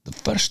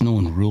first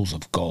known rules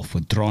of golf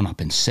were drawn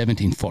up in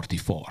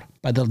 1744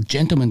 by the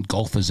Gentlemen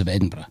Golfers of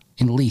Edinburgh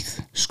in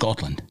Leith,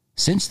 Scotland.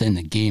 Since then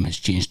the game has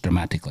changed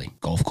dramatically.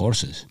 Golf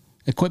courses,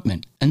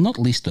 equipment, and not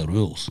least the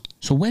rules.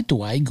 So where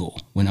do I go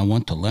when I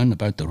want to learn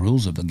about the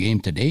rules of the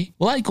game today?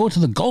 Well, I go to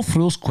the Golf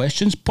Rules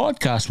Questions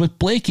podcast with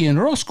Blakey and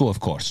Roscoe, of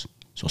course.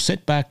 So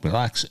sit back,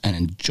 relax, and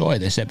enjoy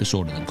this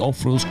episode of the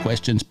Golf Rules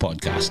Questions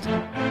podcast.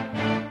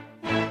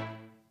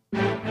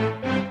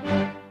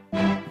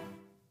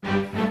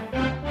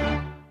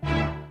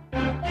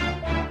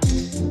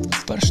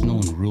 First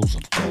known rules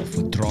of golf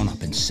were drawn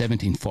up in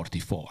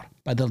 1744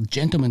 by the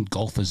Gentlemen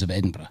Golfers of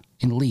Edinburgh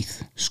in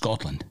Leith,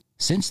 Scotland.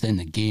 Since then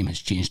the game has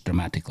changed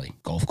dramatically.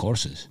 Golf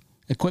courses,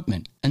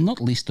 equipment, and not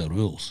least the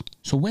rules.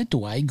 So where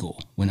do I go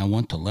when I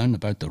want to learn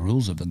about the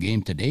rules of the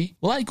game today?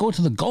 Well, I go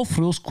to the Golf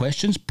Rules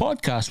Questions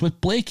podcast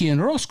with Blakey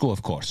and Roscoe,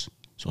 of course.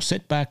 So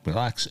sit back,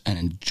 relax, and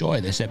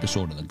enjoy this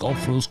episode of the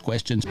Golf Rules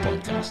Questions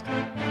podcast.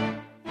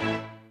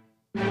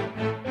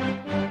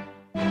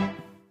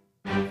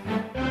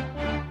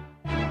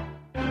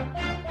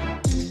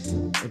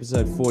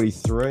 Episode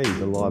 43,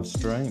 the live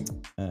stream,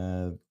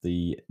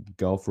 the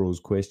Golf Rules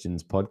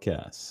Questions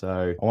podcast.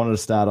 So I wanted to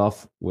start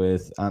off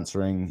with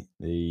answering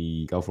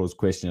the Golf Rules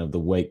question of the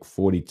week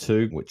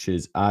 42, which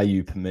is, are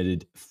you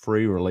permitted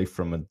free relief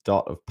from a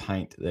dot of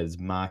paint that is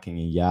marking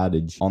a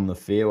yardage on the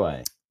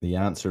fairway? The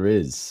answer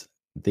is,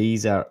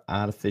 these are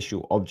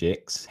artificial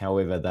objects,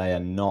 however, they are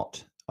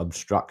not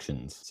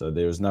obstructions. So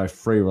there is no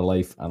free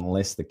relief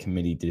unless the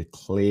committee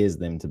declares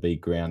them to be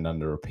ground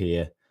under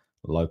repair.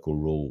 Local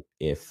rule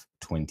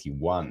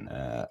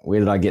F21. Where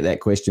did I get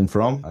that question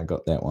from? I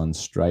got that one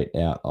straight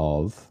out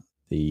of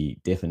the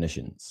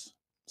definitions.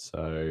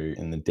 So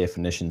in the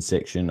definition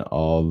section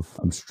of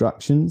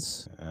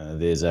obstructions,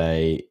 there's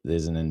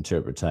an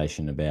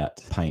interpretation about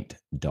paint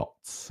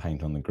dots,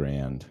 paint on the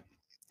ground.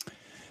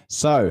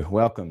 So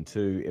welcome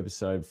to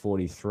episode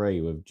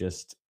 43. We've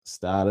just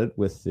started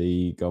with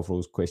the Golf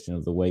Rules question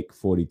of the week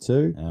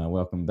 42.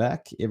 Welcome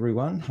back,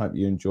 everyone. Hope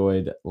you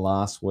enjoyed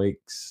last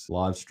week's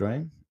live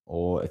stream.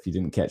 Or if you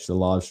didn't catch the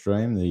live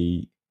stream,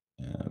 the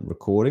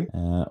recording,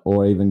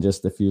 or even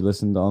just if you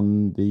listened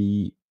on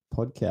the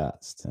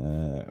podcast,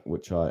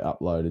 which I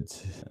uploaded,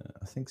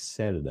 I think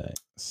Saturday.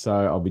 So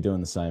I'll be doing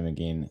the same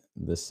again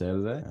this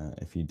Saturday.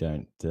 If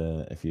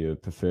you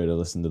prefer to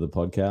listen to the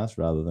podcast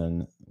rather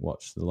than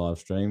watch the live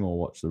stream or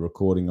watch the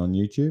recording on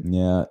YouTube.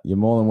 Now, you're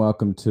more than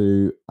welcome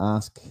to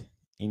ask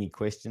any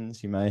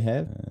questions you may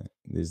have.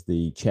 There's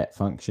the chat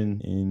function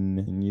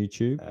in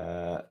YouTube.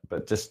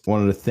 But just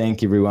wanted to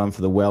thank everyone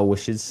for the well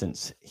wishes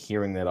since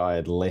hearing that I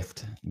had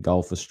left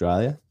Golf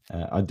Australia.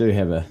 I do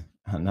have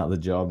another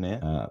job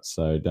now,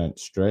 so don't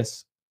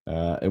stress.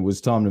 It was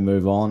time to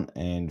move on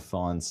and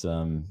find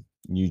some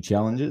new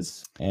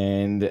challenges.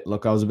 And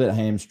look, I was a bit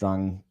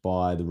hamstrung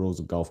by the rules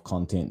of golf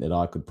content that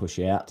I could push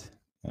out.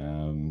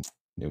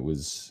 It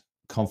was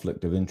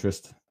conflict of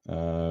interest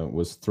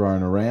was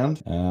thrown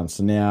around.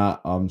 So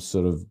now I'm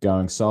sort of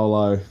going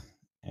solo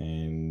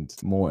and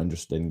more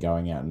interested in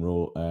going out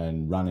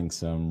and running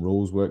some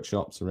rules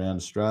workshops around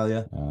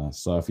Australia.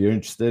 So if you're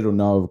interested or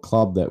know of a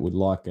club that would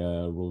like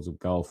a rules of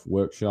golf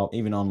workshop,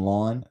 even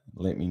online,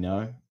 let me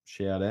know.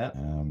 Shout out.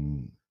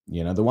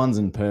 The ones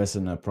in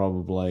person are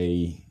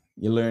probably,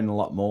 you learn a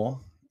lot more,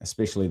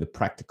 especially the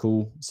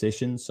practical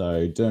sessions.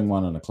 So doing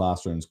one in a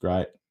classroom is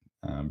great.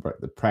 But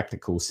the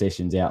practical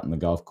sessions out in the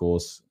golf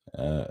course,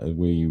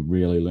 we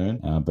really learn.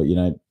 But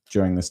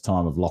during this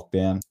time of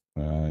lockdown,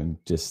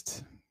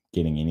 just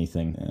getting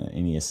anything,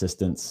 any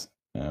assistance,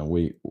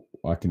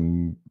 I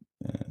can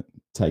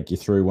take you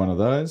through one of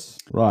those.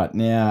 Right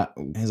now,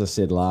 as I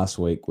said last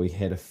week, we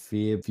had a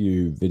fair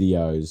few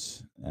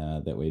videos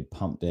that we'd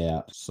pumped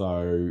out,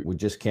 so we're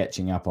just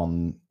catching up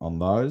on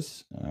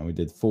those. We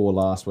did 4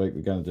 last week.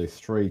 We're going to do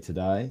 3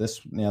 today.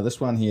 This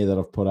one here that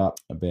I've put up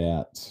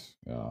about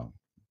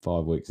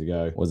 5 weeks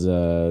ago was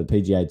a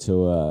PGA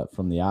Tour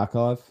from the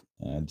archive.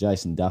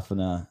 Jason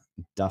Dufner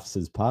Duffs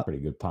his putt.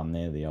 Pretty good pun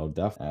there, the old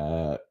Duff.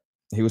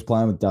 He was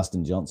playing with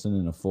Dustin Johnson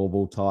in a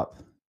 4-ball type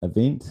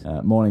event.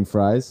 Morning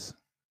phrase.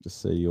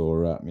 Just see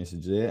your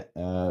message there.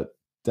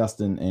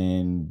 Dustin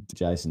and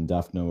Jason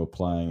Dufner were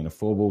playing in a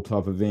 4-ball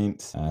type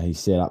event. He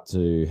set up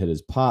to hit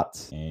his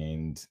putt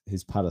and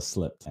his putter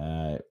slipped.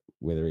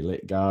 Whether he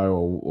let go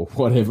or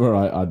whatever,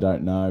 I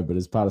don't know. But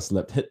his putter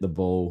slipped, hit the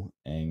ball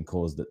and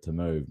caused it to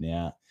move.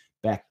 Now,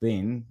 back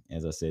then,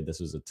 as I said, this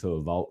was a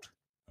tour vault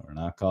or an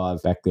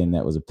archive. Back then,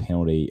 that was a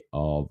penalty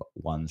of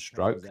 1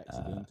 stroke,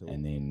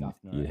 and then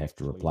you'd have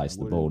to replace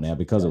the ball. Now,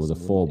 because it was a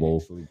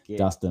 4-ball,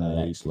 Dustin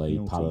had actually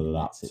putted it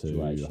up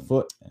to a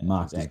foot,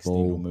 marked his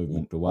ball,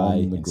 movement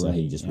away, and so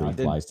he just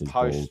replaced his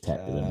ball,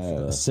 tapped it in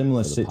for a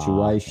similar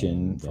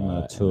situation from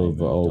a tour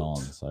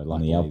vault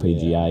on the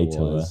LPGA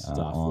tour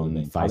on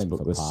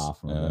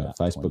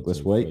Facebook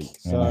this week.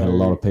 And I had a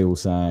lot of people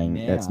saying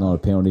that's not a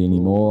penalty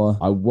anymore.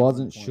 I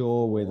wasn't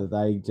sure whether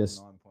they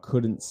just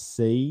couldn't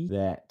see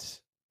that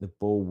the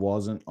ball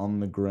wasn't on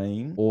the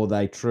green, or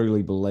they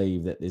truly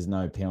believe that there's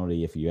no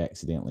penalty if you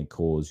accidentally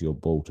cause your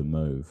ball to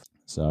move.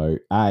 So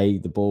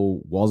the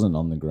ball wasn't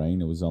on the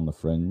green, it was on the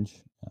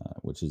fringe,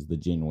 which is the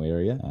general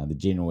area. The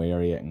general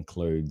area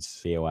includes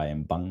fairway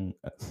and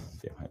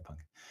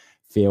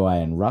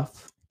fairway and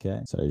rough.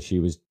 Okay, so she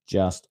was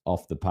just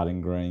off the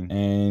putting green,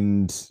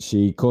 and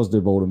she caused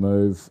her ball to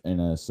move in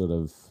a sort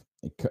of,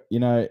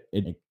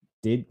 it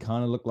did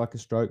kind of look like a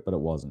stroke, but it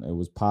wasn't. It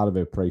was part of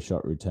her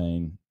pre-shot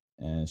routine,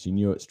 and she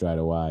knew it straight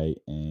away,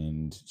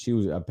 and she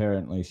was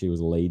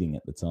leading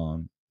at the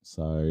time.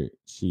 So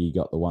she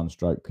got the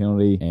 1-stroke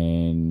penalty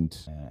and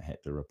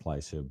had to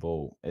replace her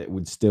ball. It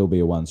would still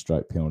be a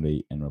 1-stroke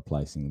penalty in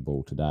replacing the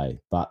ball today.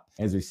 But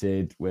as we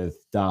said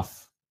with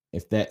Duff,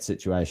 if that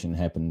situation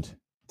happened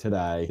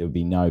today, there would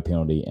be no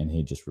penalty and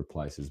he'd just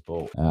replace his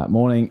ball.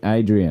 Morning,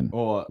 Adrian.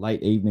 Or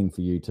late evening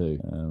for you too.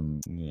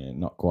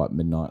 Not quite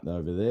midnight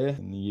over there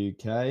in the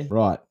UK.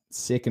 Right,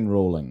 second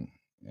ruling.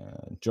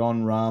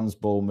 John Rahm's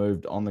ball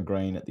moved on the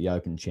green at the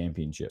Open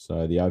Championship.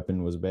 So the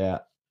Open was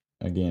about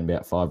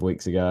 5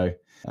 weeks ago.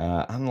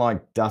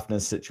 Unlike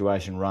Dufner's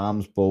situation,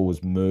 Rahm's ball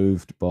was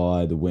moved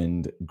by the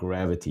wind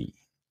gravity.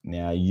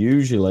 Now,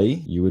 usually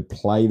you would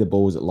play the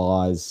ball as it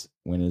lies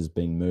when it has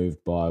been moved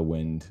by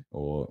wind,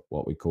 or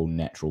what we call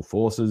natural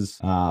forces.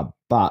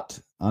 But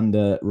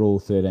under Rule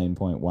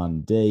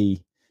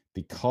 13.1D,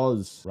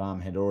 because Rahm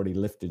had already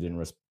lifted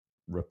and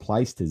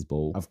replaced his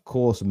ball, of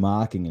course,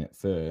 marking it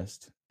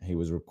first, he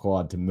was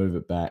required to move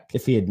it back.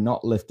 If he had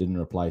not lifted and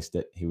replaced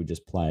it, he would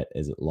just play it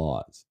as it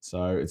lies.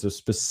 So it's a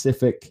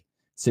specific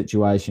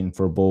situation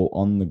for a ball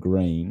on the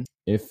green.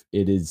 If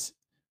it is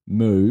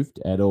moved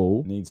at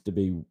all, needs to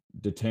be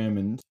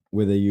determined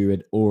whether you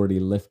had already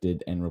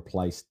lifted and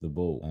replaced the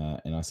ball.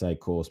 And I say, of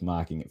course,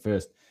 marking it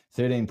first.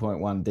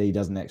 13.1D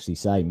doesn't actually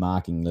say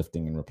marking,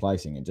 lifting, and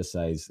replacing. It just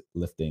says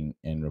lifting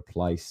and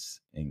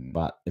replacing.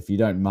 But if you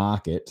don't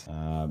mark it,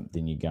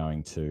 then you're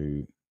going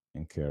to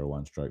incur a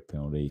 1-stroke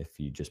penalty if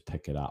you just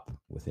pick it up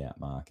without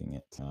marking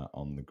it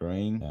on the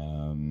green.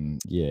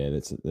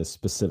 That's the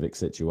specific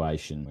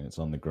situation when it's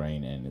on the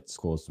green and it's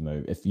caused to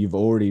move. If you've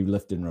already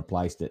lifted and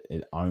replaced it,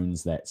 it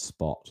owns that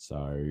spot.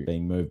 So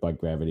being moved by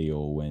gravity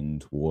or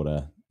wind,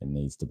 water, it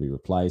needs to be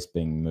replaced.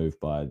 Being moved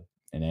by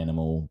an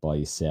animal, by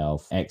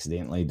yourself,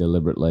 accidentally,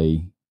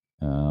 deliberately,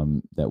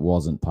 that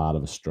wasn't part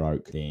of a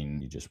stroke, then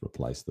you just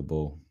replace the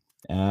ball.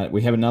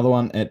 We have another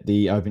one at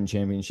the Open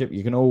Championship.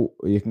 You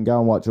can go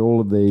and watch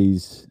all of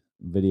these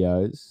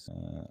videos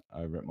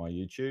over at my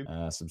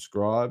YouTube.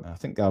 Subscribe. I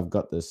think I've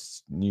got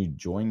this new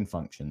join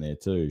function there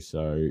too.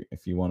 So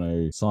if you want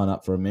to sign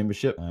up for a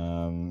membership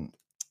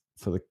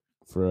for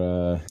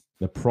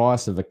the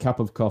price of a cup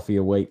of coffee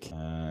a week,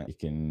 you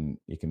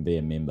can be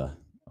a member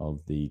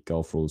of the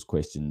Golf Rules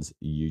Questions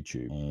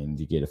YouTube, and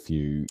you get a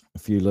few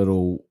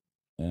little.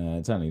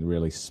 It's only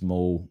really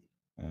small.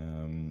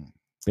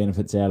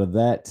 Benefits out of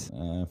that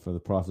for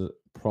the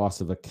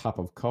price of a cup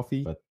of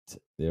coffee, but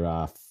there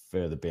are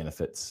further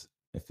benefits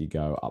if you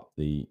go up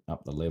the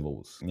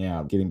levels.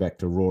 Now, getting back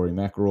to Rory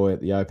McIlroy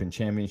at the Open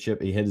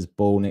Championship, he hit his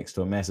ball next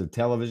to a massive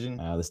television.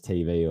 This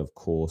TV, of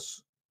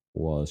course,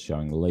 was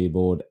showing the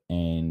leaderboard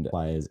and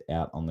players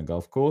out on the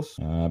golf course.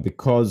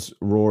 Because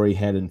Rory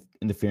had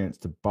interference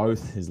to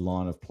both his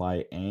line of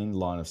play and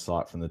line of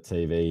sight from the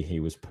TV, he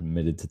was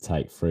permitted to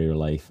take free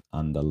relief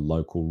under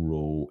local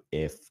rule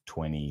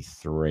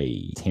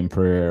F43,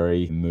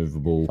 temporary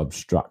immovable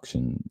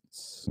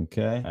obstructions.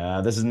 Okay.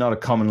 This is not a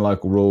common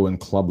local rule in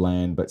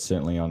clubland, but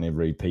certainly on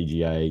every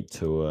PGA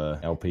Tour,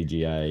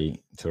 LPGA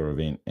Tour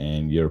event,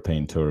 and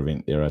European Tour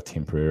event, there are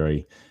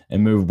temporary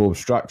immovable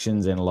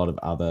obstructions, and a lot of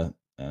other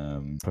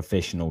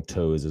professional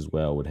tours as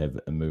well would have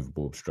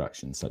immovable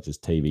obstructions, such as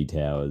TV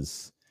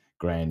towers,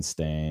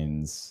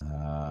 grandstands.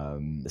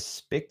 The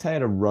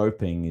spectator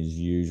roping is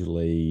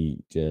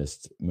usually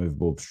just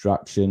movable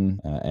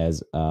obstruction,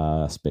 as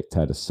are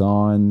spectator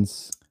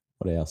signs.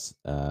 What else?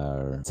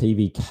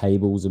 TV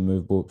cables are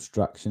movable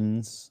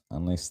obstructions,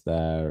 unless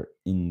they're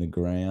in the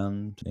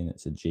ground. Then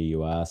it's a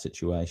GUR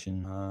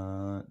situation.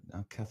 I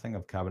think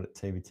I've covered it.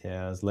 TV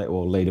towers,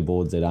 or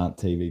leaderboards that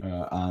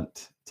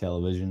aren't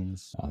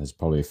televisions. There's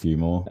probably a few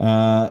more.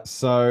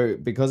 So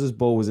because his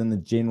ball was in the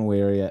general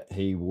area,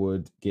 he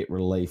would get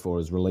relief, or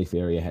his relief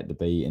area had to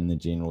be in the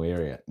general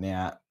area.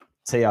 Now,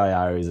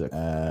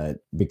 TIOs,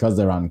 because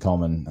they're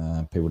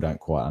uncommon, people don't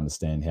quite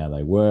understand how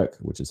they work,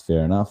 which is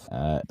fair enough.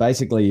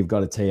 Basically, you've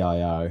got a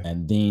TIO,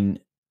 and then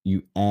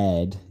you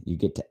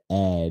get to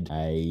add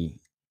a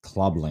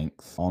club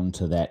length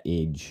onto that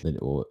edge,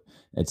 or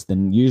it's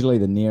usually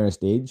the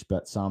nearest edge,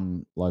 but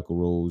some local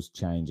rules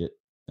change it.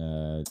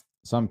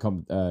 Some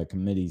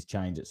committees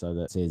change it so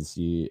that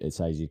it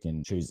says you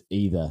can choose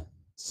either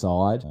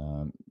side.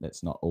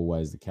 That's not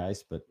always the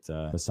case, but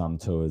for some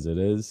tours it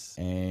is.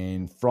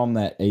 And from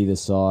that either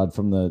side,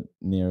 from the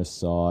nearest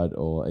side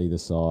or either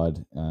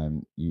side,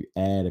 you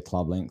add a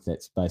club length.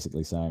 That's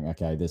basically saying,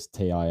 okay, this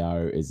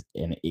TIO is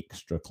an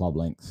extra club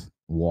length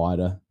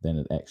wider than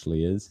it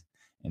actually is.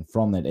 And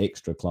from that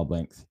extra club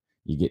length,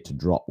 you get to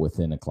drop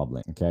within a club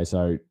length. Okay,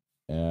 so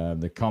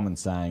the common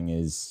saying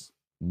is,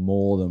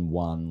 more than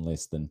one,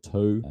 less than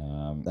two.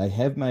 They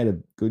have made a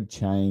good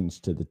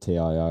change to the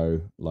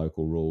TIO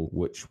local rule,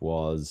 which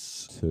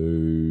was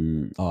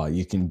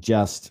you can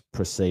just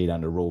proceed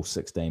under rule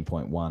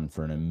 16.1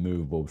 for an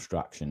immovable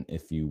obstruction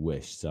if you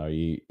wish. So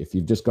if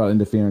you've just got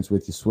interference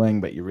with your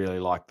swing, but you really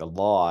like the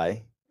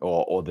lie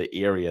or the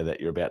area that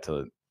you're about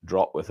to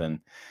drop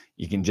within,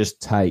 you can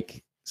just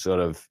take sort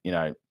of,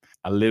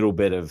 a little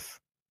bit of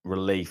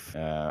relief,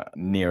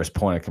 nearest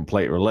point of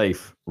complete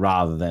relief,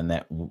 rather than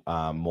that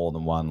more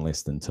than one,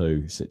 less than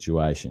two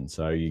situation.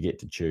 So you get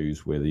to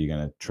choose whether you're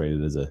going to treat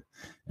it as a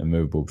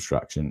immovable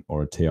obstruction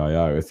or a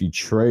TIO. If you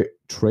treat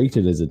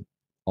it as an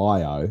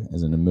IO,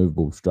 as an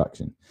immovable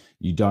obstruction,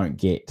 you don't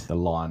get the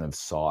line of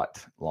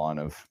sight, line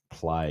of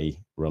play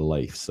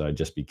relief. So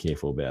just be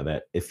careful about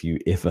that if you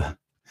ever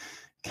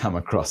come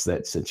across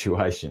that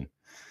situation.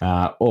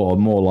 Or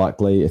more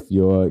likely, if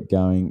you're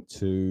going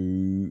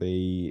to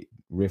be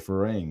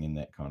refereeing in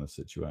that kind of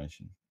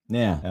situation.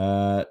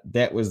 Now,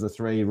 that was the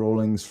three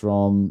rulings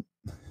from...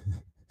 I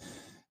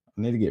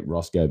need to get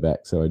Roscoe back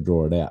so I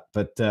draw it out.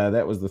 But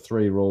that was the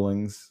three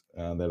rulings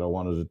that I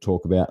wanted to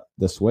talk about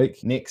this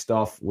week. Next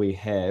off, we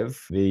have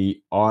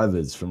the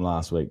IVORs from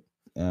last week.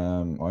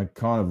 I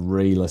kind of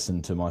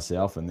re-listened to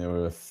myself, and there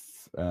were...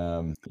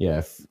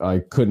 I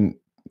couldn't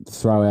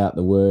throw out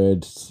the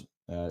words...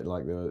 I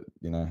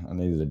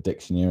needed a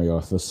dictionary or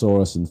a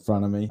thesaurus in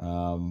front of me.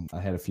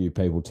 I had a few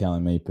people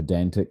telling me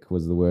pedantic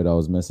was the word I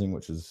was missing,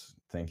 which is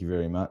thank you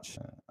very much.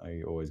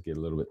 I always get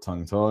a little bit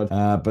tongue-tied.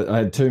 But I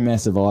had two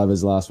massive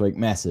IVORs last week.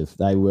 Massive.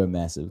 They were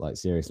massive, like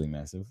seriously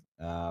massive.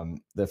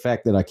 The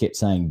fact that I kept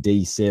saying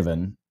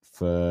D7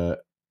 for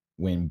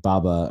when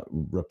Bubba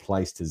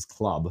replaced his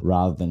club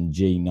rather than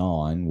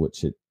G9,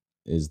 which it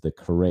is the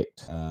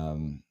correct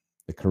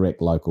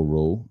local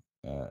rule.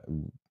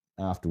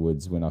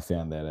 Afterwards, when I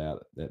found that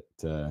out,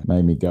 that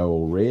made me go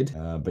all red.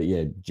 But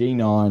yeah,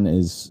 G9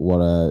 is what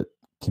a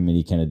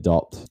committee can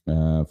adopt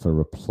for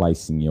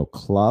replacing your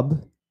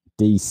club.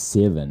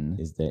 D7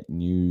 is that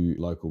new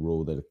local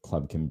rule that a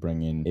club can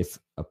bring in if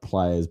a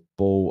player's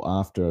ball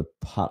after a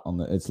putt on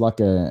the... It's like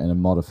a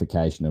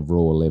modification of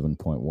rule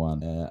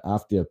 11.1.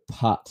 After a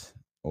putt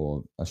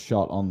or a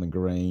shot on the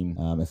green,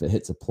 if it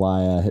hits a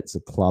player, hits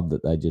a club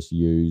that they just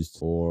used,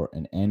 or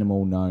an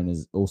animal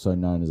also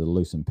known as a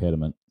loose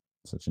impediment,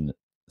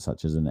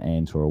 such as an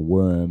ant or a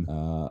worm,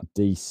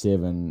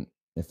 D7,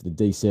 if the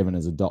D7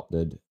 is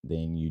adopted,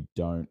 then you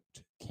don't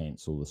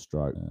cancel the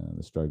stroke.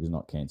 The stroke is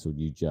not cancelled,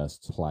 you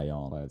just play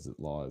on as it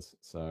lies.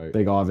 So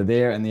big IVOR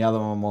there. And the other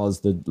one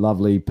was the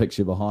lovely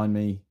picture behind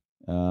me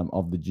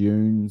of the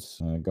Dunes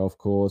golf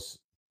course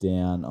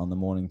down on the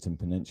Mornington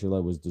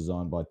Peninsula, was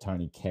designed by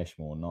Tony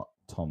Cashmore, not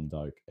Tom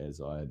Doak,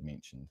 as I had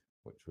mentioned,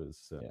 which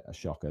was a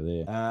shocker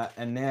there.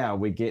 And now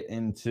we get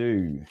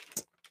into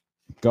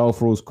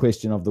Golf Rules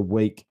Question of the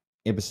Week,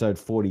 episode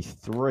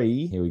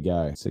 43. Here we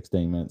go.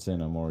 16 minutes in,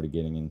 I'm already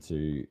getting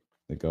into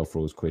the Golf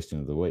Rules Question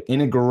of the Week.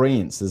 In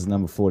agreeance, this is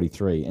number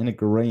 43. In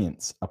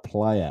agreeance, a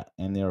player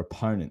and their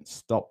opponent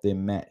stop their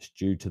match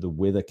due to the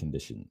weather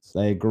conditions.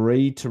 They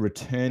agree to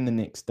return the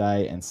next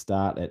day and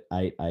start at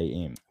 8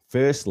 a.m.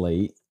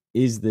 Firstly,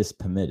 is this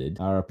permitted?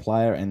 Are a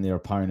player and their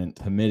opponent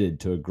permitted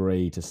to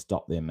agree to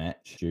stop their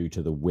match due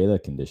to the weather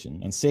condition?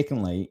 And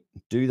secondly,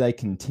 do they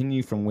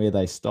continue from where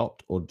they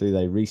stopped, or do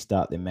they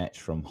restart their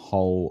match from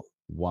hole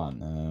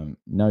one?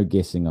 No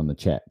guessing on the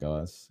chat,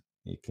 guys.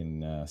 You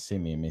can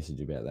send me a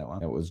message about that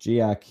one. It was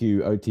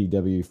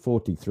GRQOTW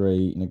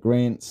 43. In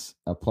agreement,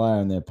 a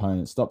player and their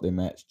opponent stop their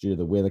match due to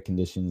the weather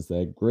conditions.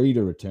 They agree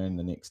to return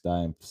the next day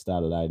and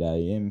start at 8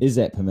 a.m. Is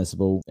that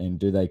permissible? And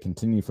do they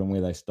continue from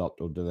where they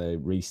stopped, or do they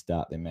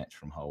restart their match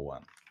from hole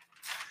one?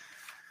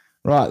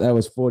 Right, that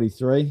was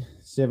 43,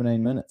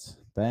 17 minutes.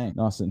 Bang.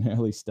 Nice and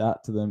early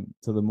start to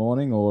the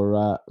morning,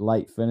 or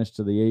late finish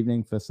to the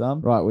evening for some.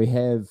 Right,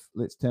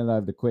 let's turn it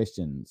over to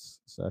questions.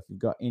 So if you've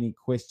got any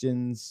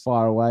questions,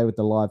 fire away with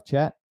the live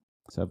chat.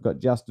 So I've got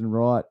Justin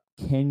Wright.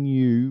 Can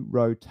you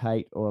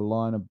rotate or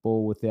align a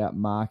ball without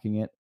marking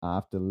it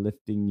after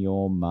lifting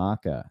your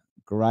marker?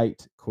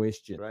 Great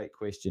question. Great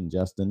question,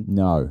 Justin.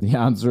 No. The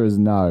answer is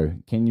no.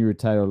 Can you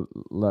rotate?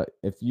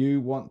 If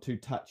you want to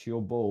touch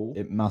your ball,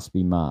 it must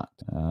be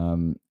marked.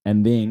 And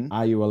then,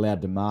 are you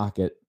allowed to mark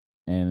it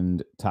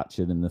and touch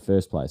it in the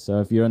first place?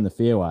 So if you're in the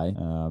fairway,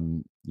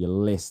 you're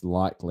less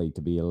likely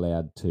to be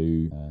allowed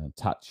to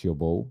touch your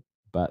ball.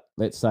 But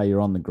let's say you're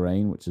on the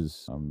green, which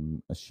is,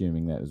 I'm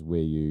assuming that is where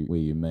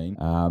you mean.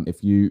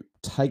 If you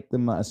take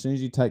as soon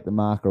as you take the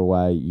marker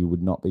away, you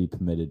would not be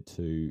permitted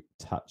to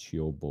touch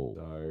your ball.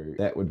 So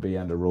that would be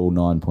under rule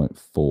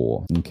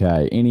 9.4.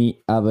 Okay.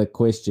 Any other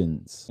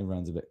questions?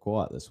 Everyone's a bit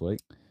quiet this week.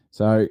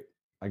 So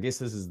I guess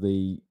this is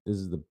the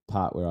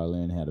part where I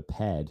learn how to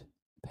pad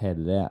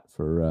it out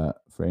for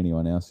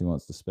anyone else who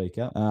wants to speak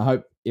up. I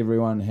hope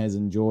everyone has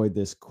enjoyed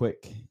this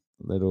quick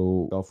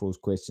little Golf Rules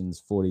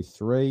Questions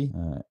 43.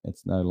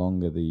 It's no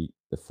longer the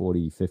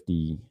 40,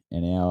 50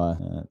 an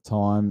hour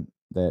time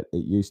that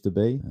it used to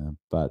be,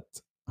 but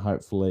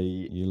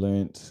hopefully you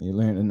learnt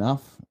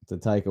enough to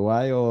take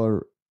away,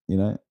 or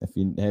if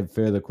you have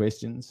further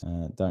questions,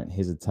 don't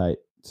hesitate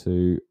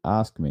to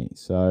ask me.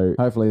 So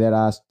hopefully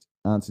that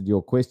answered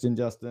your question,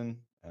 Justin.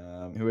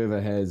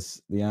 Whoever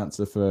has the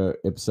answer for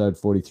episode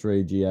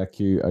 43,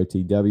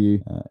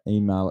 GRQOTW,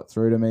 email it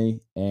through to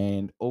me.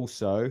 And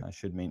also, I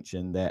should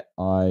mention that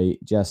I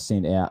just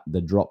sent out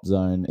the Drop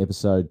Zone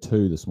episode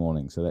 2 this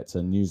morning. So that's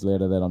a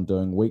newsletter that I'm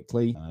doing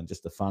weekly,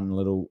 just a fun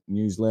little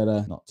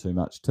newsletter, not too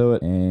much to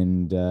it.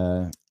 And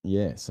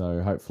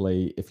so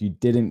hopefully if you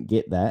didn't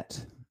get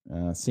that,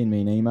 send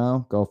me an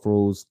email,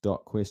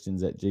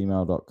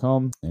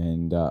 golfrules.questions@gmail.com,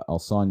 and I'll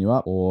sign you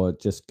up, or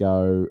just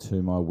go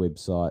to my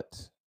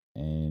website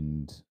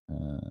and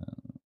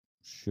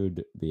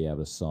should be able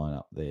to sign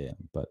up there,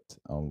 but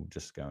I'll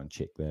just go and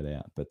check that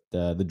out. But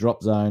the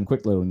Drop Zone,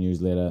 quick little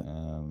newsletter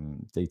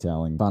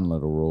detailing fun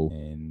little rule,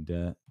 and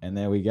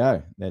there we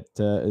go. That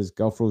is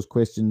Golf Rules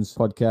Questions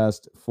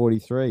Podcast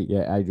 43.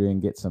 Yeah, Adrian,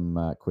 get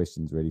some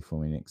questions ready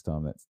for me next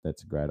time.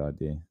 That's a great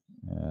idea.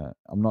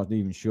 I'm not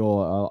even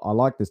sure. I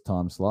like this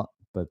time slot,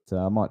 but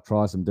I might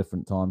try some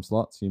different time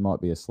slots. You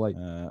might be asleep.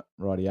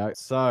 Rightio.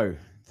 So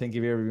thank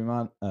you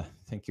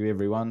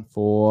everyone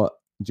for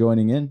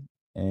joining in,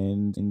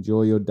 and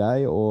enjoy your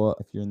day, or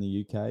if you're in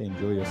the UK,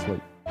 enjoy your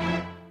sleep.